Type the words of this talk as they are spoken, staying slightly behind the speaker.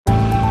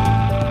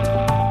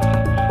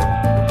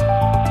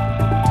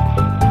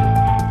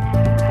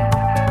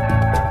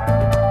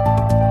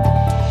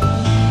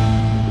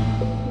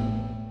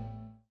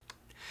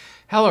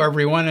Hello,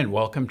 everyone, and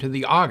welcome to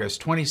the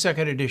August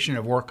 22nd edition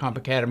of WorkComp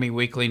Academy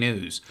Weekly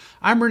News.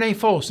 I'm Renee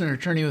Folsom, an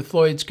attorney with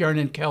Floyd,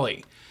 Skeren &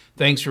 Kelly.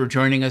 Thanks for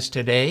joining us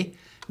today.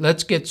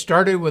 Let's get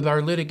started with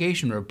our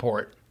litigation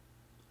report.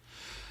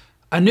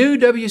 A new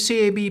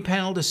WCAB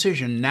panel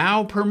decision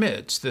now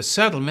permits the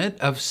settlement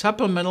of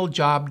supplemental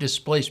job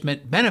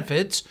displacement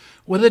benefits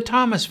with a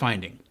Thomas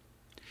finding.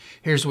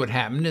 Here's what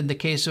happened in the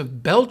case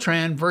of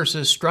Beltran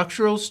versus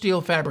Structural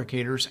Steel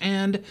Fabricators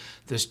and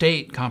the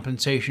State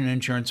Compensation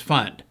Insurance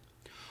Fund.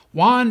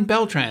 Juan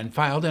Beltran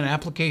filed an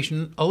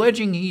application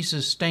alleging he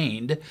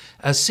sustained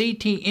a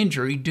CT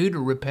injury due to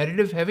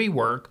repetitive heavy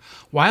work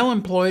while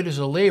employed as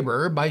a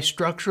laborer by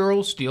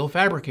Structural Steel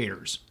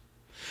Fabricators.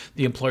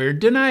 The employer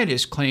denied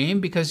his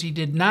claim because he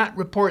did not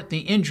report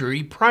the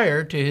injury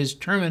prior to his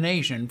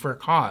termination for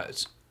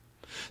cause.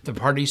 The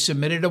parties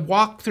submitted a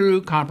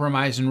walk-through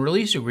compromise and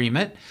release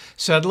agreement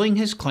settling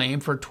his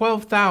claim for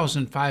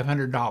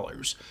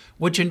 $12,500,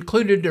 which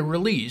included a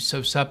release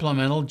of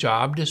supplemental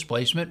job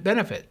displacement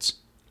benefits.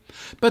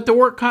 But the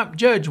work comp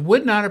judge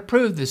would not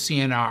approve the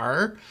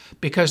CNR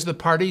because the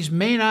parties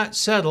may not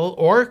settle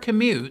or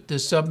commute the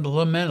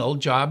supplemental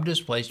job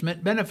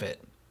displacement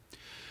benefit.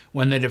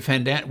 When the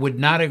defendant would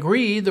not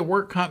agree, the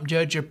work comp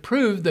judge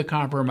approved the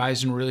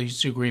compromise and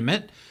release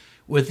agreement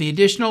with the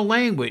additional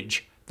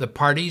language, the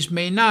parties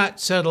may not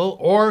settle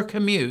or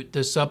commute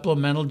the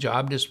supplemental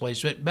job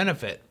displacement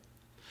benefit.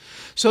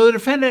 So the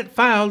defendant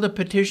filed a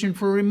petition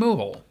for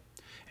removal,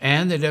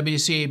 and the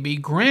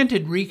WCAB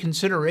granted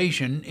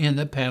reconsideration in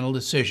the panel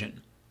decision.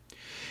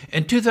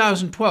 In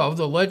 2012,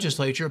 the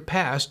legislature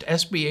passed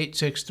SB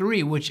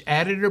 863, which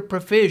added a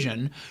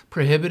provision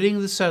prohibiting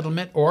the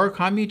settlement or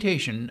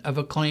commutation of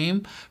a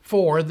claim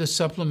for the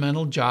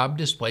supplemental job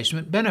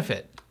displacement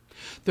benefit.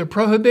 The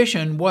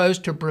prohibition was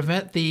to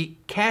prevent the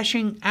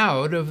cashing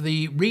out of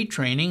the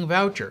retraining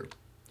voucher.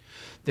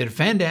 The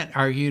defendant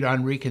argued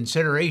on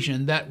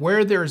reconsideration that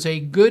where there is a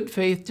good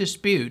faith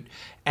dispute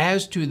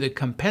as to the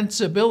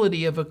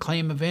compensability of a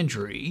claim of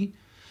injury,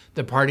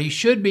 the parties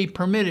should be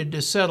permitted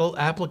to settle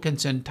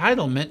applicants'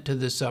 entitlement to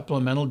the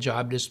supplemental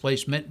job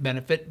displacement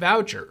benefit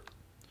voucher.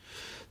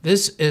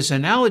 This is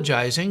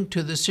analogizing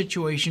to the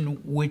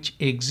situation which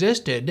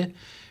existed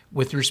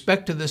with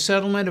respect to the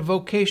settlement of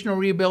vocational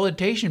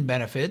rehabilitation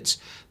benefits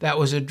that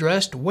was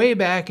addressed way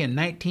back in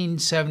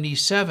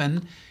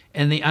 1977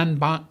 in the en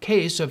banc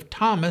case of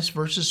Thomas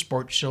versus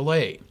Sport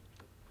Chalet.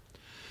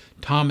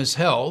 Thomas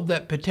held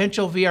that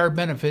potential VR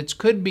benefits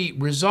could be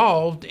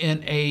resolved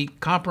in a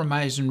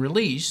compromise and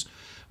release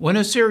when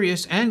a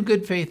serious and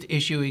good faith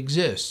issue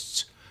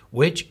exists,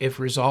 which, if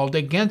resolved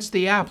against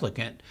the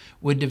applicant,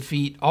 would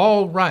defeat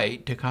all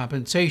right to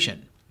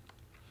compensation.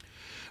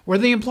 Where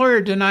the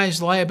employer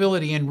denies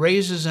liability and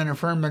raises an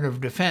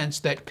affirmative defense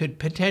that could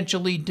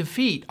potentially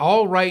defeat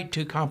all right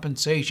to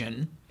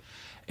compensation,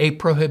 a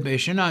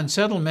prohibition on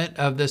settlement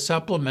of the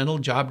supplemental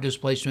job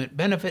displacement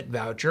benefit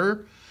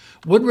voucher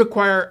would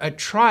require a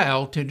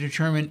trial to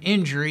determine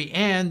injury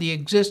and the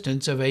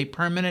existence of a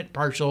permanent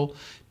partial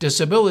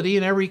disability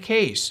in every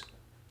case.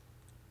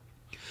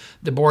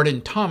 The board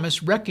in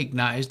Thomas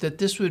recognized that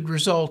this would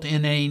result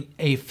in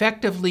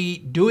effectively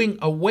doing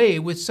away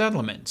with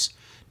settlements,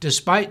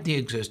 despite the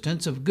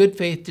existence of good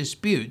faith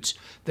disputes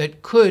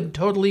that could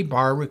totally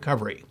bar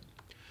recovery.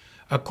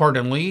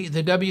 Accordingly,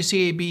 the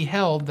WCAB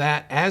held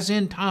that, as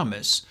in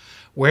Thomas,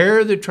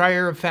 where the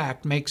trier of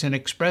fact makes an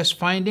express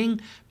finding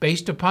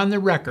based upon the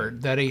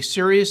record that a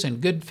serious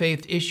and good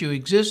faith issue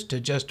exists to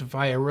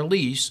justify a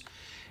release,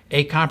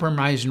 a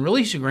compromise and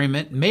release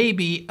agreement may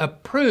be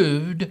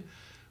approved,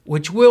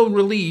 which will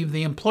relieve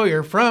the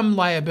employer from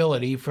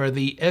liability for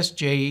the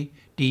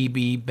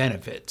SJDB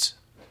benefits.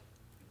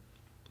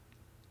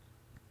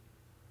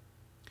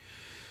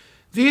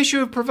 The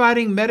issue of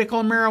providing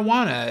medical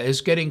marijuana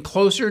is getting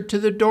closer to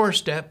the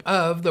doorstep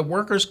of the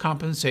Workers'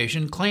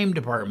 Compensation Claim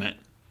Department.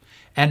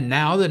 And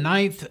now the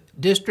Ninth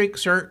District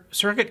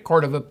Circuit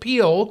Court of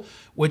Appeal,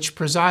 which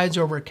presides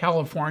over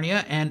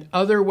California and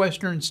other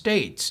western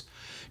states,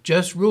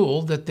 just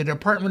ruled that the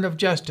Department of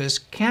Justice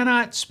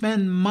cannot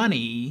spend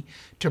money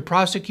to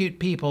prosecute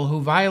people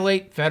who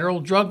violate federal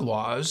drug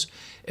laws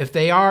if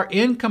they are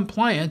in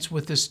compliance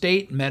with the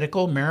state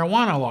medical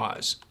marijuana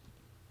laws.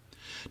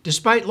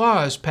 Despite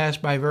laws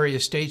passed by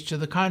various states to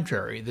the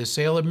contrary, the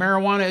sale of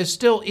marijuana is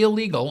still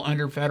illegal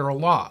under federal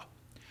law.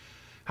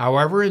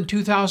 However, in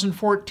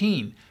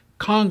 2014,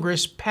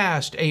 Congress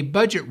passed a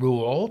budget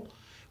rule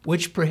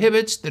which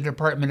prohibits the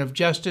Department of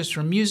Justice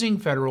from using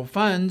federal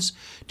funds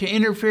to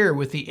interfere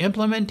with the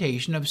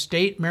implementation of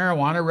state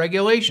marijuana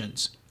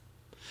regulations.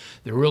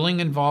 The ruling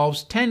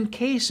involves 10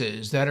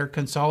 cases that are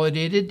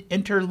consolidated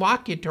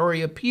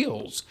interlocutory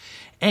appeals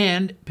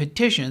and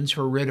petitions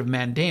for writ of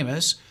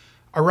mandamus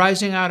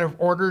arising out of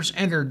orders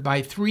entered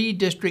by 3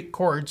 district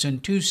courts in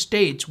 2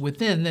 states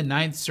within the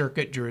Ninth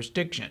Circuit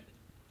jurisdiction.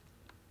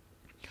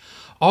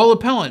 All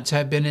appellants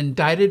have been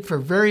indicted for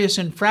various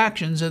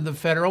infractions of the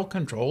Federal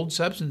Controlled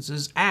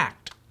Substances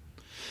Act.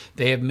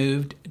 They have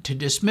moved to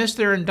dismiss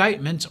their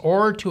indictments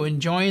or to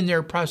enjoin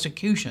their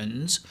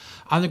prosecutions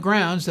on the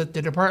grounds that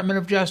the Department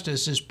of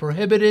Justice is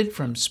prohibited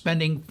from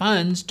spending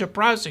funds to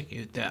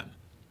prosecute them.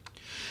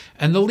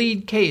 In the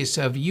lead case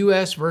of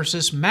U.S.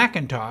 versus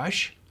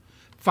McIntosh,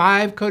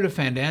 5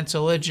 co-defendants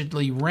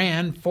allegedly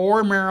ran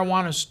 4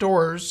 marijuana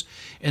stores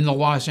in the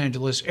Los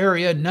Angeles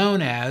area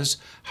known as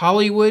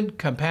Hollywood,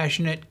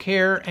 Compassionate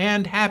Care,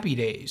 and Happy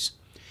Days,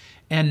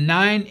 and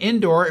 9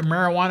 indoor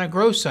marijuana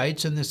grow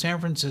sites in the San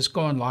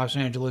Francisco and Los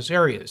Angeles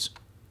areas.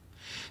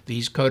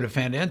 These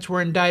co-defendants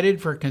were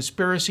indicted for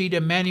conspiracy to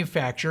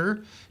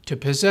manufacture, to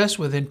possess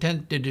with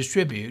intent to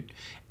distribute,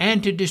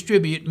 and to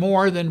distribute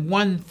more than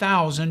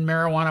 1,000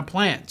 marijuana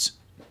plants.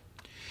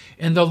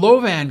 In the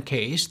Lovan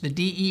case, the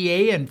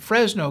DEA and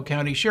Fresno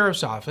County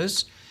Sheriff's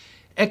Office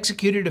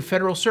executed a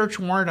federal search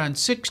warrant on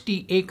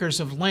 60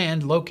 acres of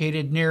land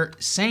located near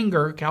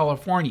Sanger,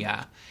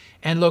 California,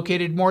 and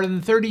located more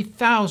than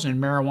 30,000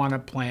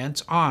 marijuana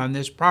plants on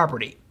this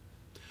property.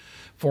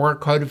 4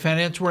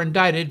 co-defendants were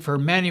indicted for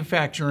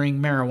manufacturing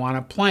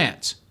marijuana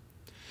plants.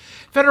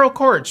 Federal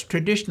courts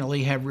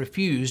traditionally have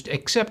refused,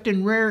 except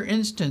in rare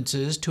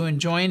instances, to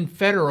enjoin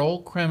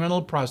federal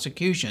criminal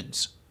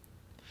prosecutions.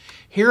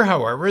 Here,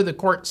 however, the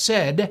court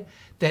said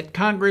that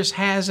Congress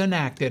has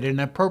enacted an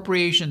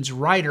appropriations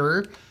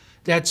rider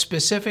that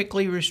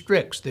specifically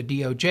restricts the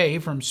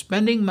DOJ from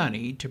spending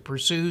money to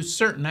pursue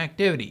certain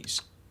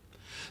activities.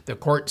 The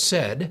court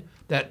said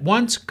that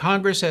once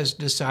Congress has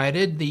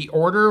decided the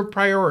order of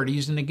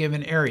priorities in a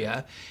given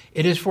area,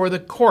 it is for the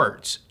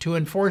courts to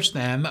enforce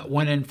them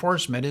when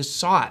enforcement is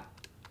sought.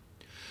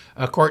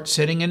 A court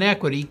sitting in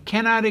equity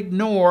cannot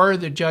ignore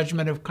the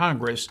judgment of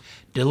Congress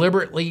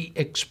deliberately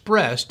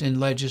expressed in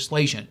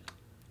legislation.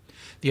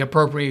 The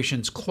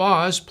Appropriations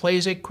Clause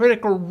plays a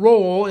critical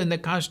role in the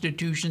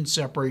Constitution's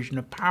separation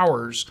of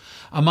powers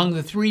among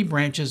the 3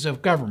 branches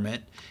of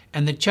government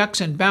and the checks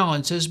and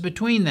balances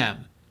between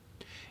them.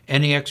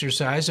 Any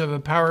exercise of a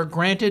power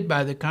granted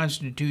by the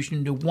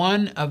Constitution to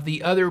one of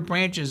the other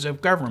branches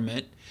of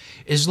government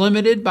is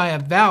limited by a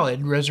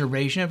valid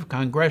reservation of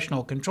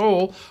congressional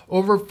control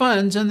over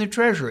funds in the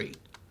Treasury.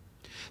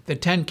 The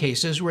 10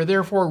 cases were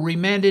therefore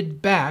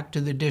remanded back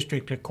to the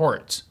district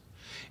courts.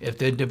 If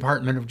the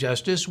Department of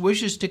Justice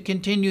wishes to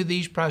continue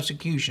these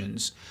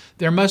prosecutions,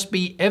 there must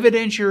be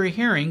evidentiary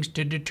hearings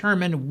to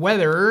determine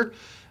whether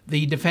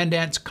the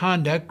defendant's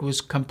conduct was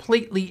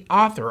completely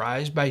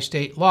authorized by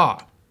state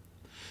law.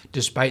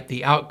 Despite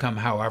the outcome,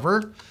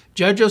 however,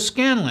 Judge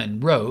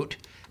O'Scanlan wrote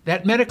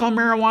that medical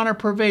marijuana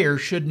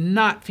purveyors should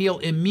not feel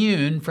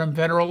immune from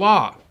federal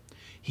law.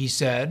 He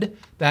said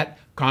that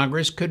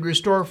Congress could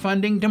restore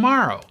funding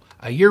tomorrow,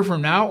 a year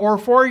from now, or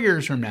 4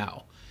 years from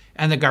now,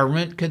 and the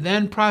government could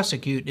then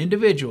prosecute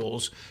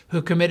individuals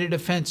who committed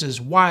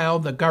offenses while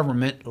the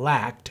government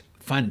lacked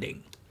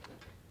funding.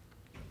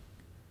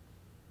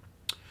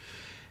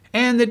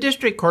 And the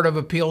District Court of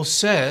Appeals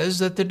says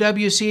that the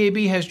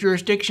WCAB has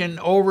jurisdiction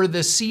over the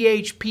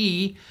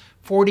CHP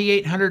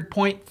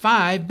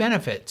 4800.5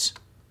 benefits.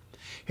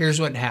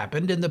 Here's what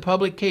happened in the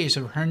public case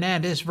of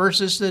Hernandez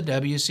versus the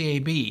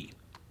WCAB.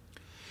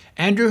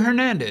 Andrew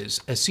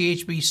Hernandez, a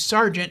CHP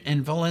sergeant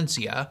in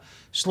Valencia,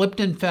 slipped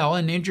and fell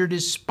and injured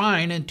his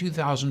spine in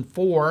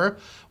 2004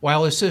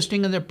 while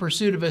assisting in the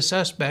pursuit of a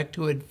suspect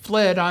who had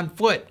fled on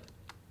foot.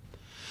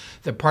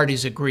 The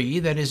parties agree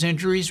that his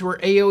injuries were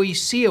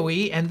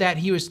AOE-COE and that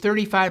he was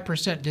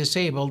 35%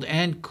 disabled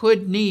and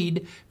could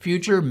need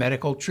future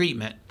medical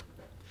treatment.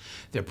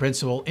 The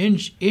principal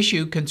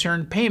issue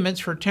concerned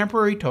payments for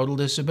temporary total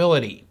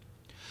disability.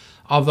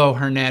 Although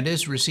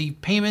Hernandez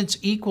received payments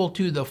equal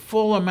to the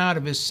full amount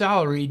of his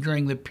salary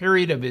during the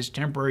period of his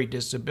temporary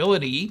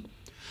disability,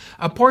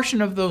 a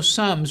portion of those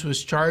sums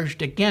was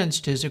charged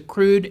against his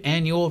accrued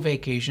annual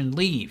vacation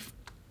leave.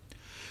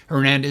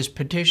 Hernandez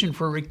petitioned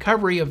for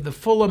recovery of the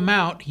full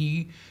amount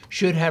he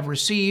should have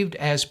received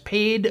as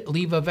paid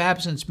leave of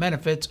absence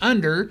benefits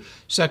under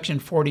Section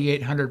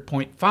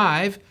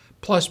 4800.5,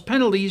 plus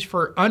penalties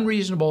for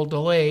unreasonable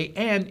delay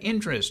and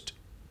interest.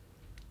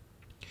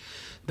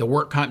 The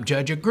work comp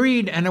judge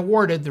agreed and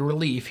awarded the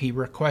relief he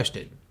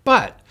requested,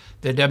 but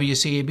the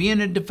WCAB,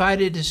 in a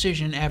divided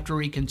decision after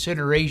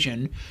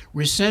reconsideration,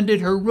 rescinded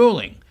her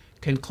ruling,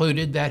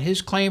 concluded that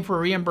his claim for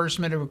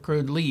reimbursement of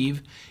accrued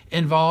leave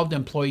involved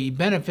employee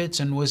benefits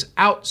and was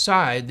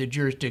outside the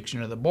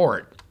jurisdiction of the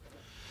board.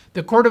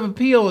 The Court of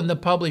Appeal, in the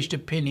published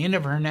opinion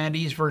of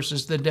Hernandez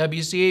versus the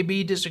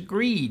WCAB,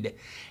 disagreed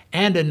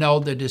and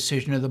annulled the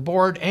decision of the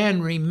board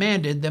and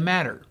remanded the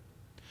matter.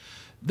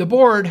 The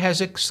board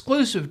has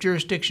exclusive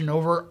jurisdiction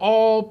over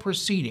all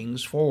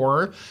proceedings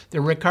for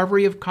the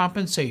recovery of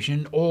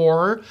compensation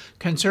or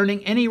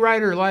concerning any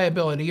right or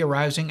liability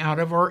arising out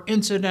of or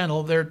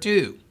incidental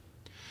thereto,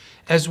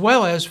 as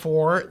well as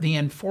for the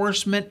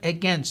enforcement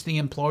against the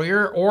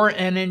employer or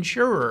an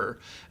insurer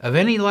of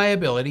any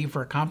liability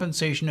for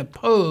compensation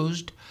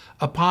imposed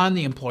upon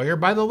the employer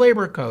by the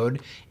Labor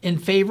Code in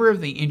favor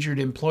of the injured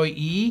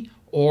employee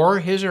or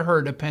his or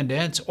her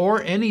dependents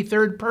or any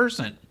third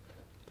person.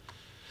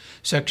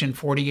 Section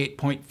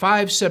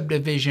 48.5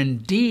 subdivision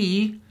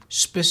D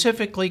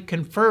specifically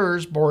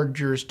confers board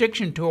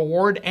jurisdiction to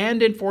award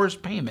and enforce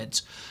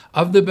payments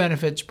of the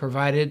benefits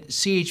provided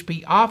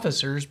CHP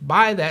officers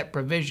by that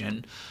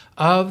provision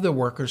of the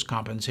workers'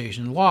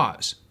 compensation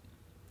laws.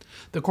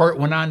 The court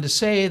went on to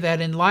say that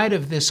in light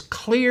of this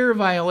clear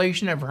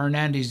violation of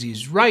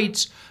Hernandez's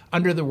rights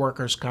under the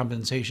workers'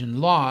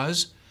 compensation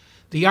laws,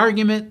 the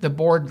argument the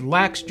board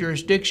lacks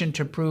jurisdiction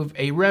to prove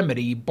a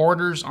remedy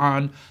borders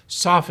on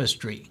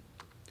sophistry.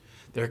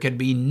 There could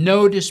be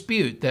no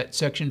dispute that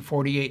Section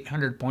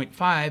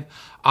 4800.5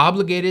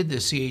 obligated the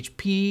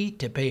CHP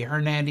to pay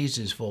Hernandez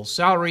his full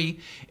salary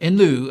in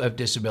lieu of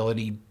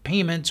disability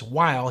payments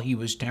while he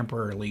was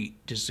temporarily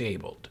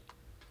disabled.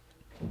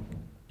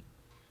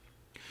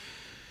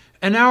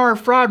 And now our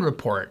fraud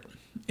report.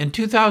 In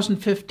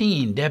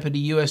 2015, Deputy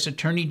U.S.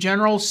 Attorney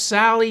General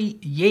Sally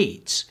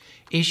Yates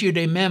issued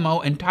a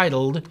memo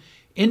entitled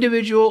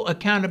Individual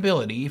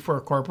Accountability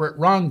for Corporate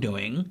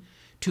Wrongdoing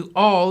to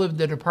all of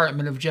the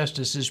Department of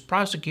Justice's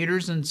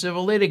prosecutors and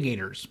civil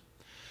litigators.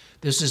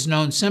 This is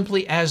known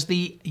simply as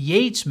the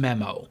Yates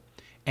Memo,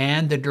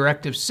 and the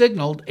directive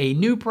signaled a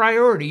new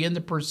priority in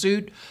the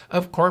pursuit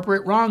of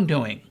corporate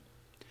wrongdoing,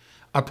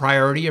 a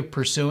priority of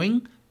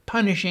pursuing,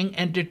 punishing,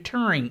 and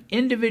deterring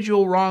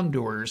individual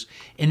wrongdoers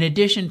in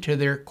addition to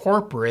their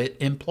corporate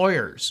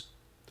employers.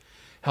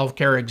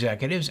 Healthcare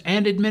executives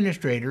and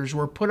administrators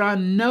were put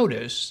on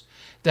notice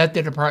that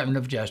the Department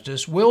of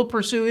Justice will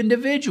pursue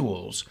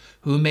individuals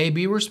who may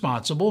be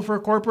responsible for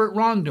corporate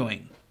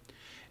wrongdoing.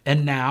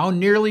 And now,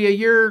 nearly a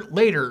year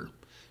later,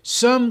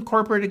 some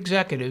corporate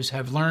executives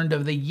have learned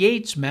of the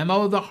Yates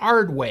Memo the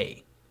hard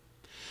way.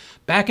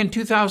 Back in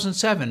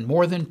 2007,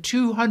 more than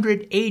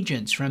 200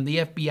 agents from the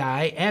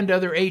FBI and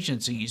other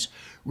agencies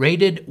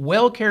raided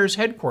WellCare's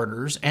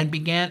headquarters and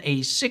began a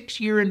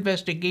 6-year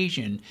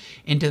investigation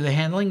into the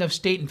handling of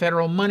state and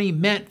federal money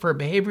meant for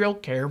behavioral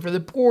care for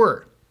the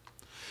poor.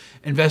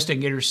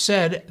 Investigators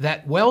said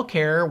that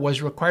WellCare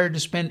was required to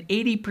spend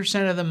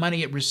 80% of the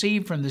money it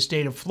received from the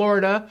state of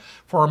Florida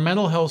for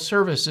mental health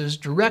services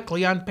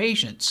directly on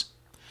patients.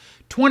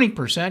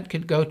 20%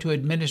 could go to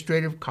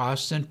administrative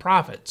costs and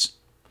profits.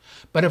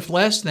 But if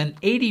less than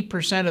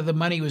 80% of the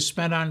money was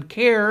spent on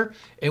care,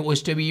 it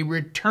was to be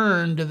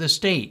returned to the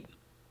state.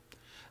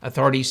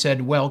 Authorities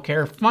said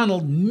WellCare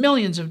funneled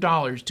millions of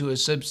dollars to a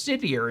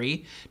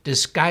subsidiary,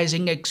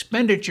 disguising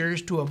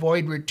expenditures to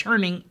avoid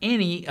returning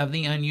any of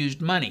the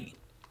unused money.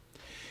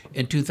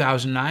 In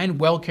 2009,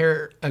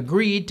 WellCare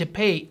agreed to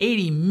pay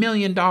 $80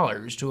 million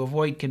to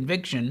avoid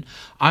conviction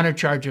on a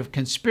charge of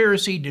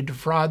conspiracy to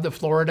defraud the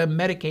Florida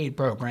Medicaid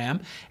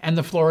program and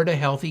the Florida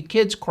Healthy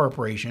Kids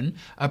Corporation,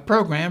 a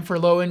program for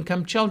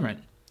low-income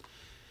children.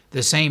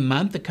 The same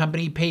month, the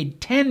company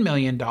paid $10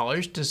 million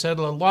to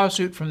settle a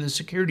lawsuit from the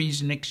Securities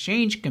and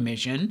Exchange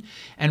Commission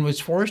and was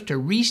forced to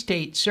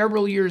restate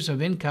several years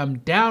of income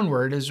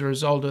downward as a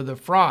result of the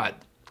fraud.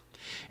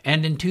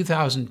 And in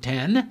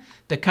 2010,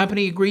 the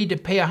company agreed to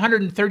pay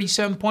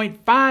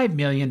 $137.5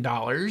 million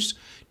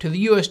to the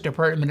U.S.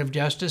 Department of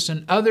Justice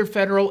and other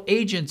federal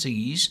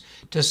agencies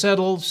to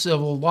settle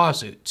civil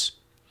lawsuits.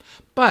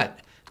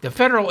 But the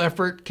federal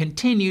effort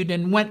continued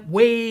and went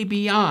way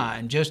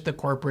beyond just the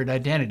corporate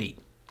identity.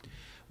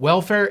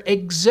 Welfare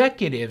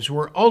executives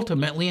were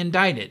ultimately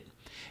indicted,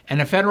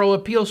 and a federal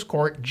appeals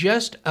court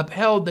just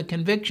upheld the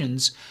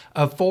convictions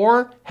of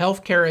 4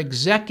 healthcare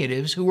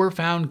executives who were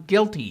found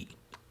guilty.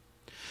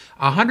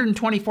 A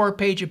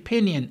 124-page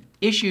opinion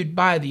issued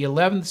by the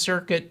 11th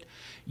Circuit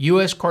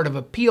U.S. Court of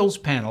Appeals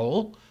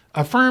panel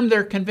affirmed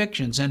their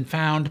convictions and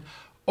found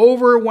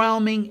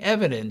overwhelming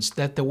evidence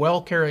that the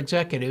WellCare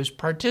executives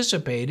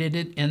participated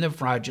in the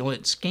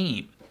fraudulent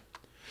scheme.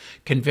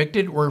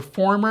 Convicted were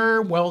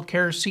former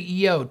WellCare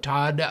CEO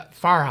Todd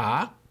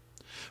Farha,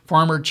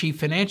 former Chief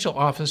Financial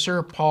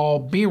Officer Paul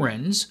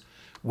Behrens,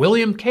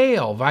 William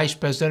Kale, Vice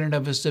President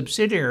of a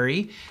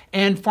subsidiary,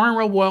 and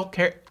former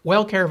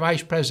WellCare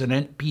Vice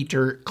President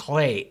Peter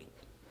Clay.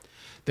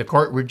 The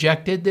court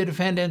rejected the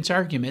defendants'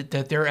 argument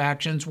that their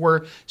actions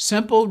were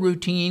simple,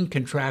 routine,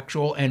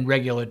 contractual, and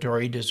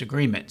regulatory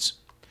disagreements.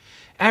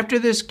 After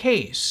this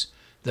case,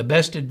 the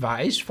best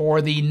advice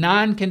for the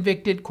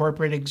non-convicted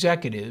corporate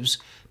executives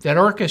that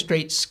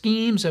orchestrate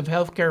schemes of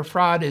healthcare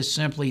fraud is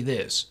simply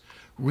this: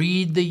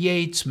 read the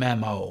Yates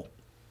Memo.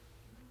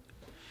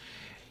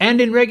 And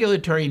in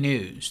regulatory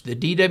news, the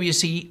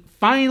DWC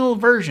final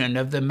version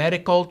of the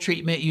Medical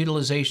Treatment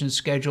Utilization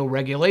Schedule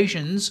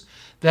regulations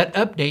that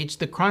updates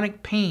the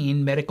chronic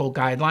pain medical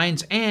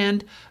guidelines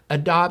and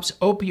adopts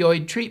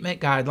opioid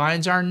treatment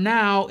guidelines are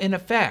now in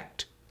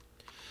effect.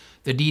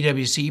 The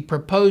DWC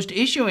proposed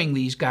issuing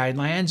these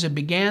guidelines and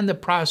began the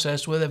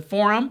process with a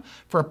forum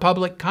for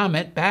public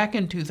comment back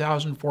in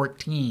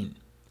 2014.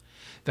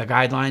 The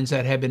guidelines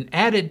that have been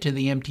added to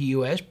the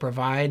MTUS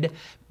provide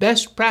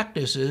best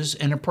practices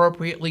in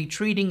appropriately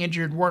treating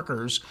injured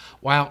workers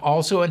while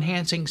also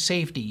enhancing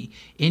safety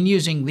in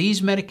using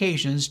these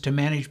medications to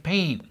manage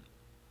pain.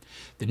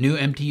 The new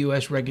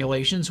MTUS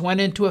regulations went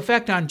into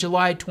effect on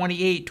July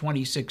 28,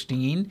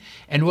 2016,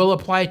 and will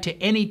apply to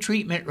any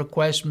treatment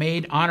requests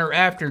made on or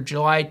after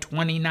July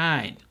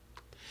 29.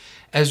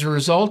 As a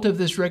result of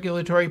this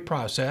regulatory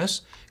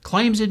process,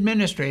 claims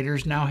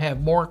administrators now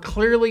have more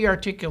clearly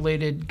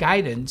articulated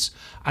guidance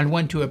on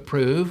when to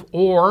approve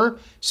or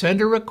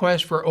send a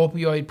request for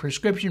opioid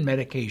prescription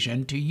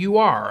medication to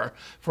UR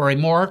for a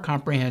more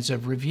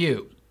comprehensive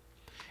review.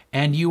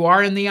 And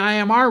UR and the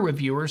IMR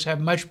reviewers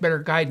have much better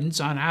guidance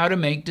on how to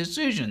make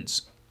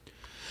decisions.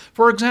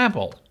 For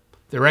example,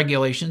 the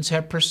regulations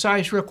have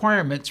precise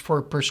requirements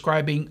for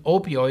prescribing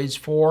opioids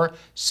for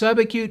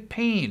subacute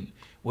pain,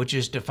 which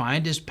is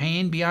defined as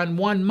pain beyond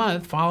 1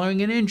 month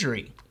following an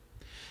injury.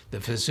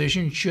 The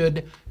physician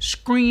should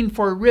screen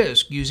for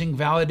risk using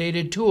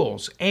validated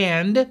tools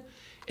and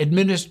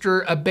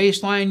administer a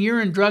baseline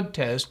urine drug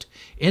test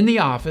in the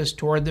office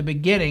toward the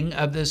beginning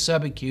of the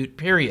subacute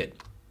period.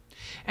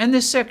 And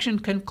this section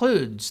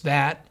concludes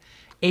that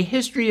a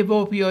history of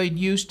opioid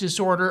use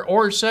disorder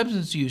or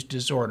substance use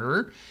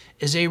disorder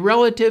is a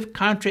relative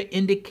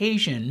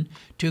contraindication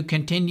to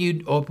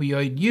continued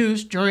opioid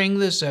use during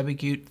the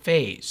subacute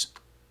phase.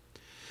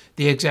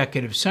 The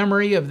executive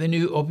summary of the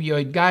new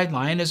opioid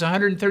guideline is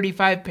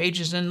 135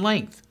 pages in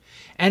length,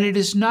 and it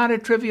is not a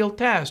trivial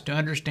task to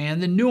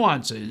understand the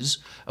nuances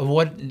of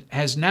what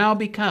has now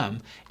become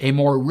a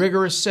more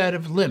rigorous set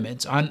of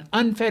limits on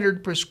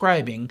unfettered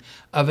prescribing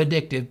of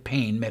addictive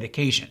pain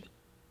medication.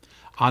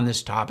 On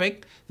this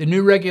topic, the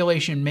new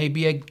regulation may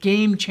be a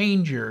game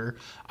changer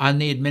on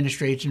the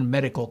administration of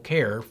medical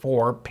care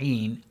for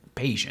pain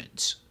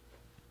patients.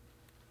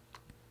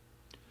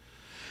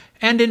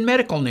 And in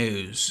medical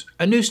news,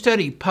 a new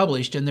study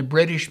published in the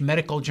British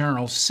Medical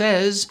Journal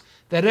says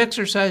that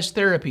exercise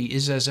therapy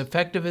is as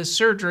effective as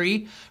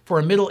surgery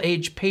for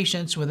middle-aged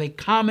patients with a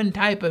common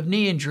type of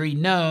knee injury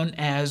known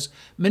as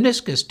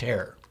meniscus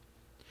tear.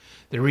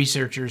 The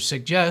researchers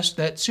suggest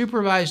that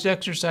supervised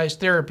exercise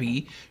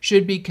therapy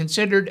should be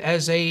considered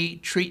as a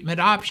treatment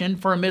option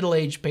for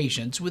middle-aged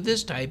patients with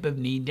this type of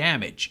knee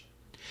damage.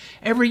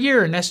 Every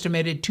year, an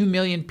estimated 2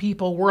 million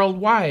people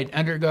worldwide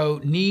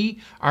undergo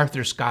knee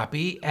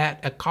arthroscopy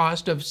at a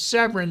cost of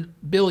 $7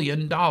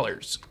 billion.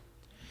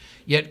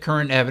 Yet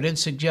current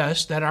evidence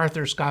suggests that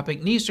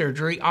arthroscopic knee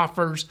surgery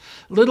offers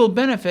little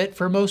benefit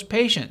for most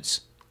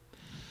patients.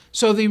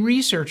 So the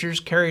researchers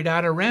carried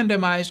out a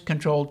randomized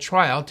controlled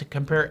trial to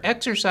compare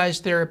exercise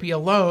therapy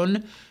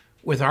alone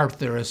with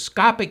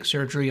arthroscopic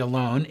surgery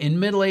alone in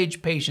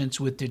middle-aged patients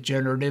with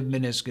degenerative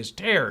meniscus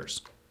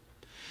tears.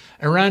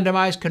 A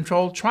randomized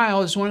controlled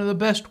trial is one of the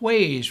best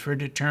ways for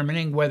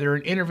determining whether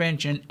an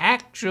intervention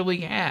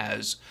actually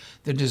has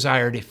the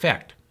desired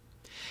effect.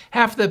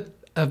 Half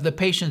of the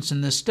patients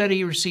in the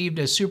study received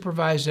a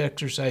supervised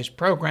exercise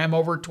program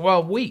over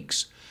 12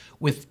 weeks,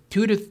 with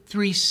 2 to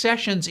 3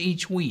 sessions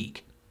each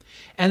week,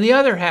 and the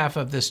other half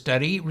of the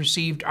study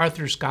received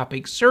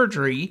arthroscopic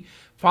surgery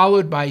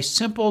followed by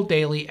simple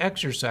daily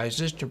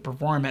exercises to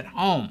perform at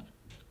home.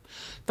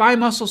 Thigh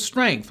muscle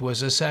strength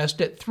was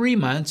assessed at 3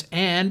 months,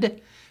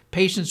 and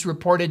patients'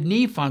 reported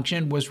knee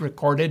function was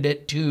recorded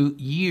at 2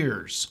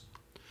 years.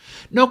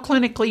 No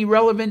clinically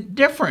relevant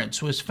difference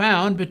was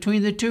found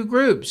between the two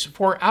groups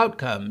for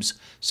outcomes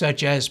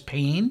such as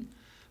pain,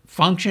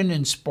 function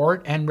in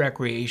sport and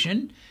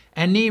recreation,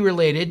 and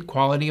knee-related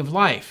quality of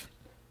life.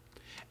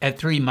 At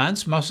 3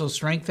 months, muscle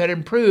strength had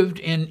improved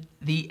in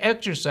the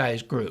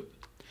exercise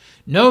group.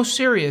 No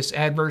serious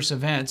adverse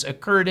events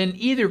occurred in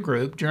either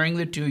group during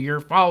the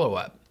 2-year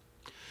follow-up.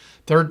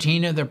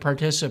 13 of the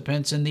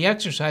participants in the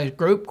exercise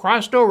group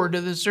crossed over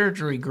to the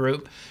surgery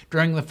group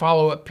during the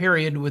follow-up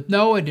period with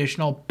no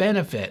additional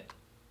benefit.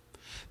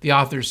 The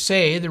authors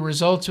say the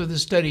results of the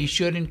study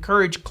should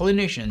encourage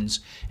clinicians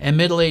and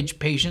middle-aged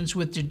patients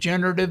with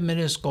degenerative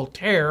meniscal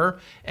tear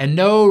and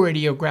no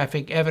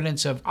radiographic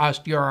evidence of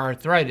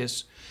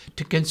osteoarthritis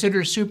to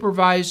consider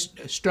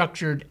supervised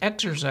structured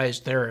exercise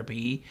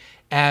therapy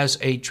as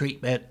a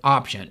treatment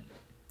option.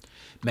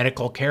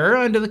 Medical care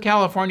under the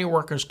California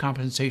Workers'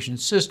 Compensation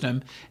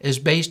System is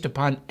based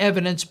upon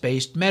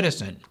evidence-based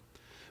medicine.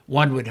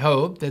 One would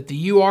hope that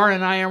the UR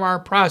and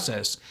IMR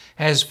process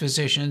has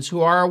physicians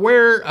who are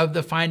aware of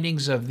the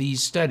findings of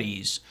these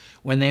studies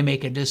when they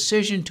make a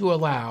decision to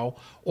allow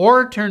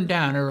or turn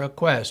down a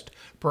request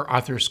for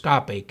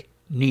arthroscopic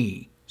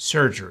knee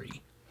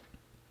surgery.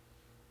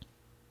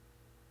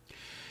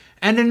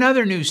 And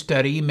another new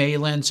study may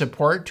lend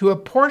support to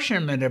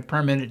apportionment of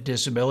permanent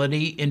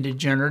disability in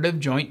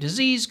degenerative joint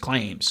disease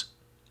claims.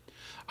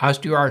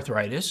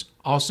 Osteoarthritis,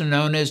 also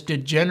known as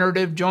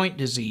degenerative joint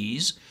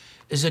disease,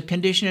 is a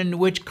condition in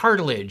which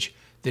cartilage,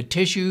 the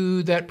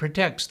tissue that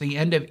protects the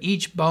end of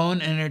each bone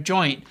in a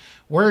joint,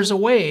 wears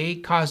away,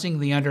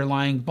 causing the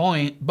underlying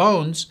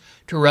bones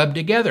to rub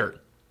together.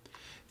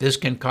 This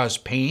can cause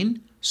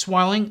pain,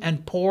 swelling,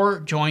 and poor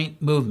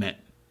joint movement.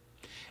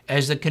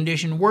 As the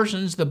condition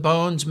worsens, the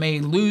bones may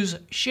lose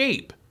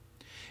shape.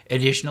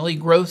 Additionally,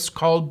 growths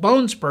called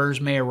bone spurs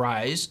may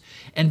arise,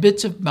 and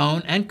bits of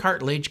bone and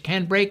cartilage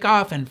can break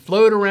off and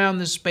float around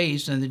the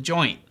space in the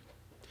joint.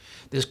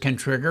 This can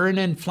trigger an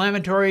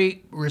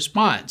inflammatory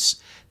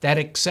response that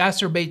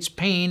exacerbates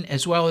pain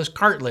as well as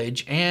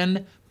cartilage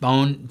and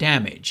bone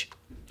damage.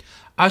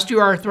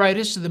 Osteoarthritis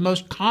is the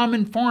most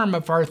common form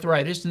of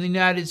arthritis in the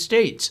United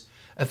States,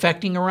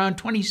 affecting around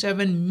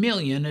 27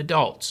 million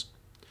adults.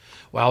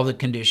 While the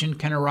condition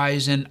can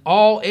arise in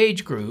all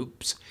age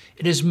groups,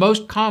 it is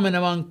most common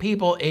among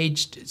people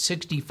aged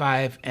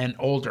 65 and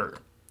older.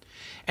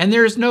 And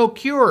there is no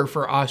cure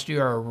for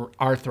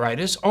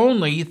osteoarthritis,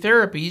 only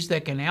therapies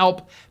that can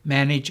help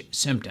manage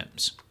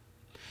symptoms.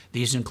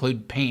 These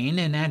include pain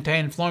and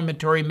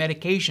anti-inflammatory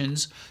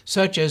medications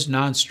such as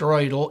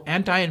nonsteroidal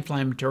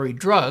anti-inflammatory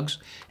drugs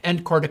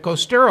and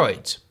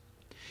corticosteroids.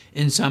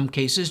 In some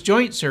cases,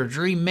 joint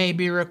surgery may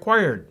be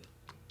required.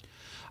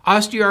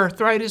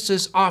 Osteoarthritis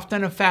is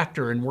often a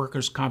factor in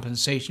workers'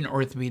 compensation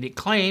orthopedic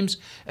claims,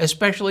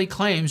 especially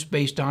claims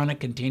based on a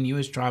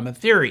continuous trauma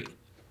theory.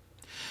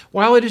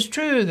 While it is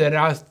true that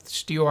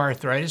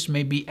osteoarthritis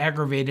may be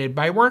aggravated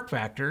by work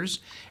factors,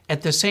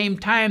 at the same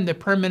time the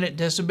permanent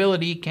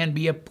disability can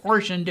be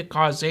apportioned to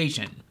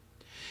causation.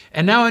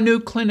 And now a new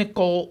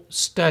clinical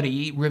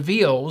study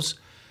reveals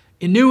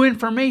new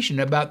information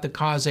about the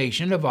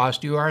causation of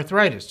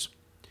osteoarthritis.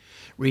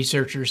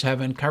 Researchers have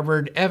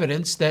uncovered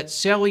evidence that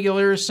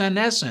cellular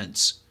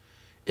senescence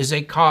is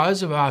a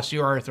cause of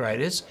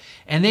osteoarthritis,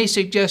 and they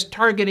suggest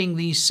targeting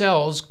these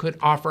cells could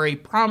offer a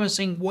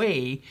promising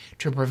way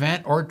to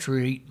prevent or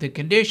treat the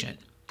condition.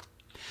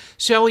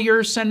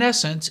 Cellular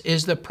senescence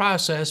is the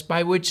process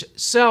by which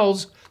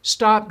cells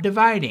stop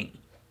dividing.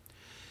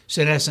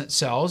 Senescent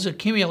cells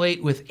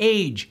accumulate with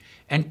age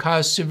and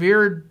cause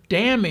severe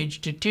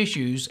damage to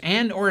tissues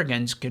and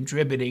organs,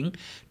 contributing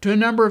to a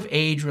number of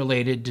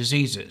age-related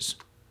diseases.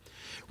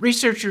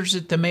 Researchers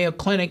at the Mayo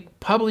Clinic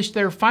published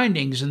their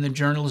findings in the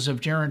Journals of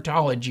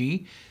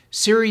Gerontology,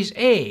 Series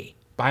A,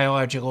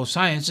 Biological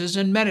Sciences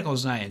and Medical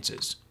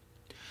Sciences.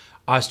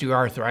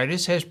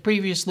 Osteoarthritis has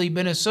previously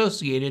been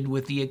associated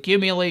with the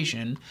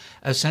accumulation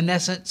of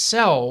senescent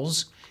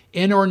cells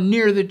in or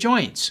near the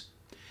joints.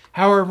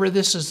 However,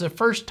 this is the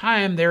first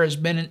time there has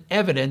been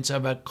evidence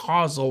of a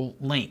causal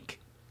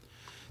link.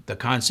 The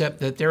concept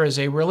that there is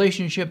a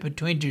relationship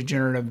between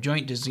degenerative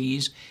joint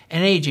disease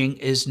and aging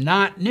is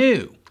not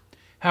new.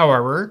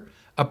 However,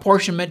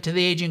 apportionment to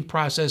the aging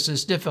process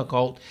is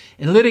difficult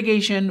in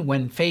litigation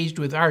when faced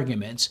with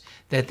arguments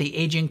that the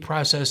aging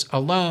process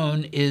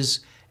alone is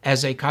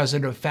as a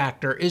causative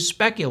factor is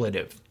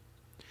speculative.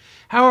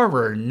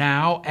 However,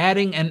 now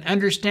adding an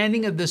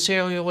understanding of the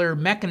cellular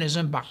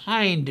mechanism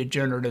behind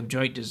degenerative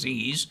joint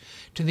disease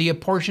to the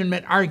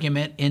apportionment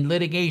argument in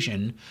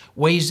litigation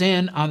weighs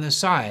in on the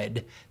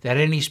side that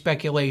any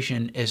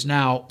speculation is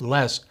now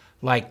less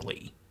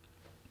likely.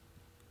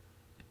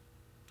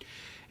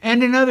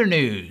 And in other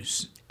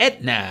news,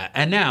 Aetna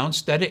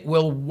announced that it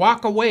will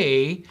walk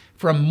away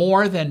from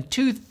more than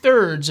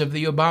 2/3 of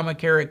the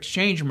Obamacare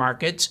exchange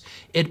markets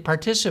it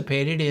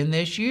participated in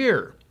this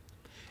year.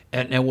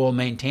 Aetna will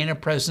maintain a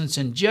presence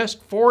in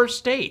just 4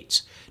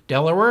 states,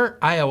 Delaware,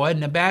 Iowa,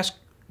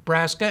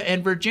 Nebraska,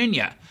 and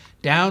Virginia,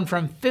 down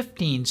from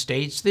 15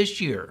 states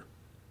this year.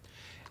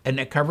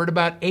 Aetna covered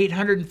about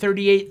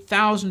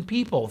 838,000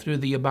 people through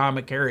the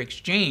Obamacare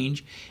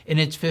exchange in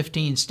its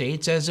 15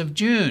 states as of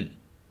June.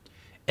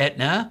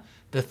 Aetna,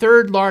 the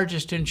 3rd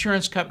largest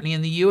insurance company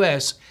in the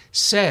U.S.,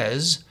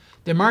 says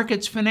the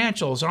market's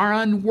financials are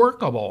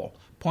unworkable,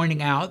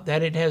 pointing out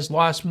that it has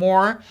lost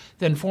more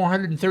than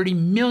 $430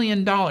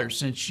 million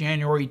since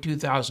January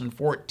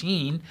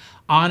 2014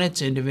 on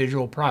its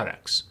individual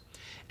products.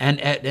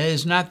 And Aetna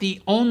is not the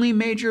only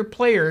major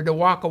player to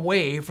walk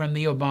away from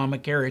the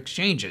Obamacare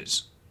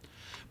exchanges.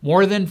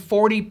 More than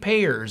 40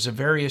 payers of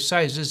various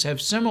sizes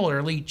have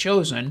similarly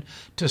chosen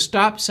to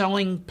stop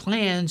selling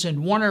plans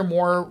in one or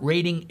more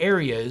rating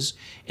areas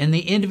in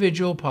the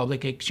individual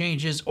public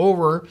exchanges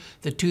over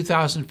the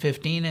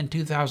 2015 and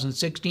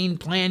 2016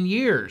 plan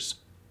years.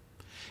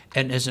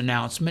 Aetna's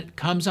announcement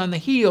comes on the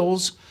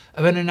heels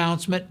of an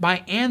announcement by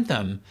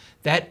Anthem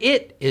that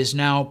it is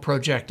now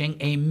projecting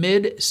a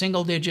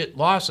mid-single-digit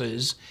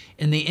losses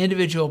in the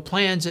individual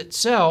plans it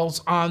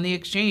sells on the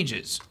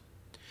exchanges.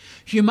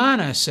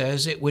 Humana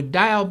says it would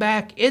dial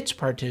back its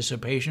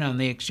participation on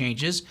the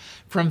exchanges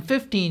from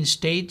 15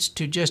 states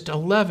to just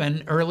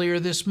 11 earlier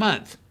this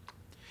month.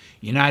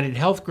 United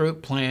Health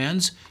Group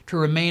plans to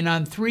remain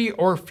on 3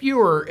 or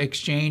fewer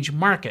exchange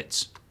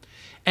markets.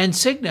 And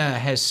Cigna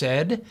has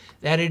said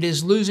that it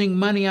is losing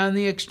money on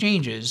the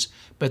exchanges,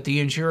 but the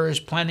insurer is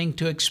planning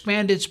to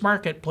expand its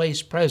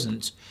marketplace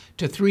presence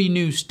to 3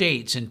 new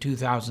states in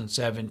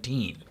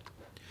 2017.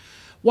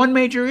 One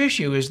major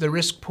issue is the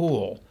risk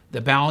pool, the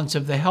balance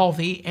of the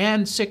healthy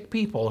and sick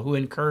people who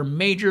incur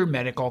major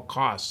medical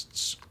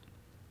costs.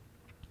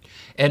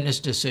 Aetna's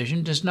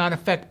decision does not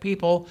affect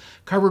people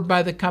covered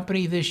by the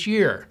company this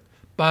year,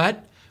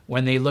 but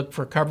when they look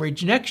for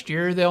coverage next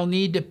year, they'll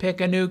need to pick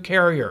a new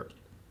carrier.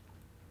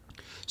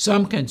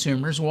 Some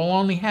consumers will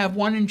only have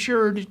one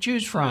insurer to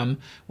choose from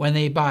when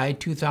they buy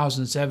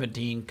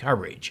 2017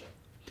 coverage.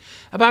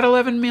 About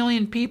 11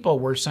 million people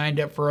were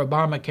signed up for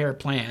Obamacare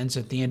plans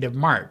at the end of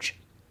March.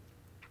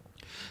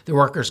 The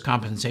workers'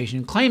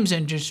 compensation claims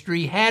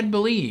industry had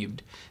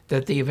believed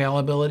that the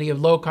availability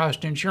of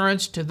low-cost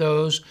insurance to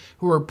those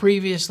who were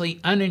previously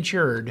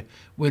uninsured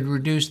would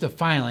reduce the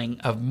filing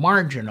of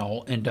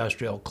marginal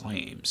industrial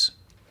claims.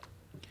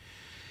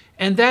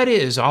 And that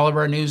is all of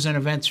our news and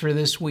events for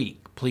this week.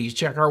 Please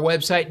check our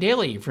website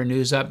daily for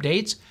news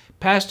updates,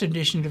 past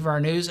editions of our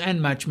news,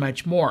 and much,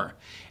 much more.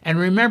 And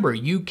remember,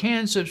 you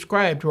can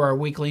subscribe to our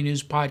weekly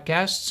news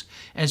podcasts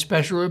and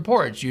special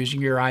reports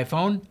using your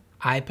iPhone,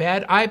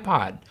 iPad,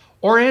 iPod,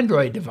 or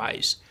Android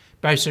device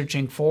by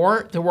searching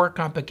for the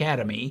WorkComp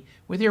Academy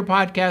with your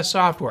podcast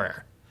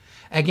software.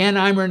 Again,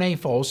 I'm Renee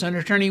Fols, an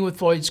attorney with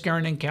Floyd,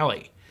 Skeren &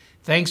 Kelly.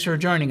 Thanks for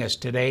joining us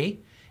today,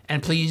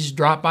 and please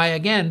drop by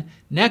again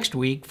next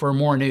week for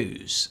more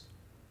news.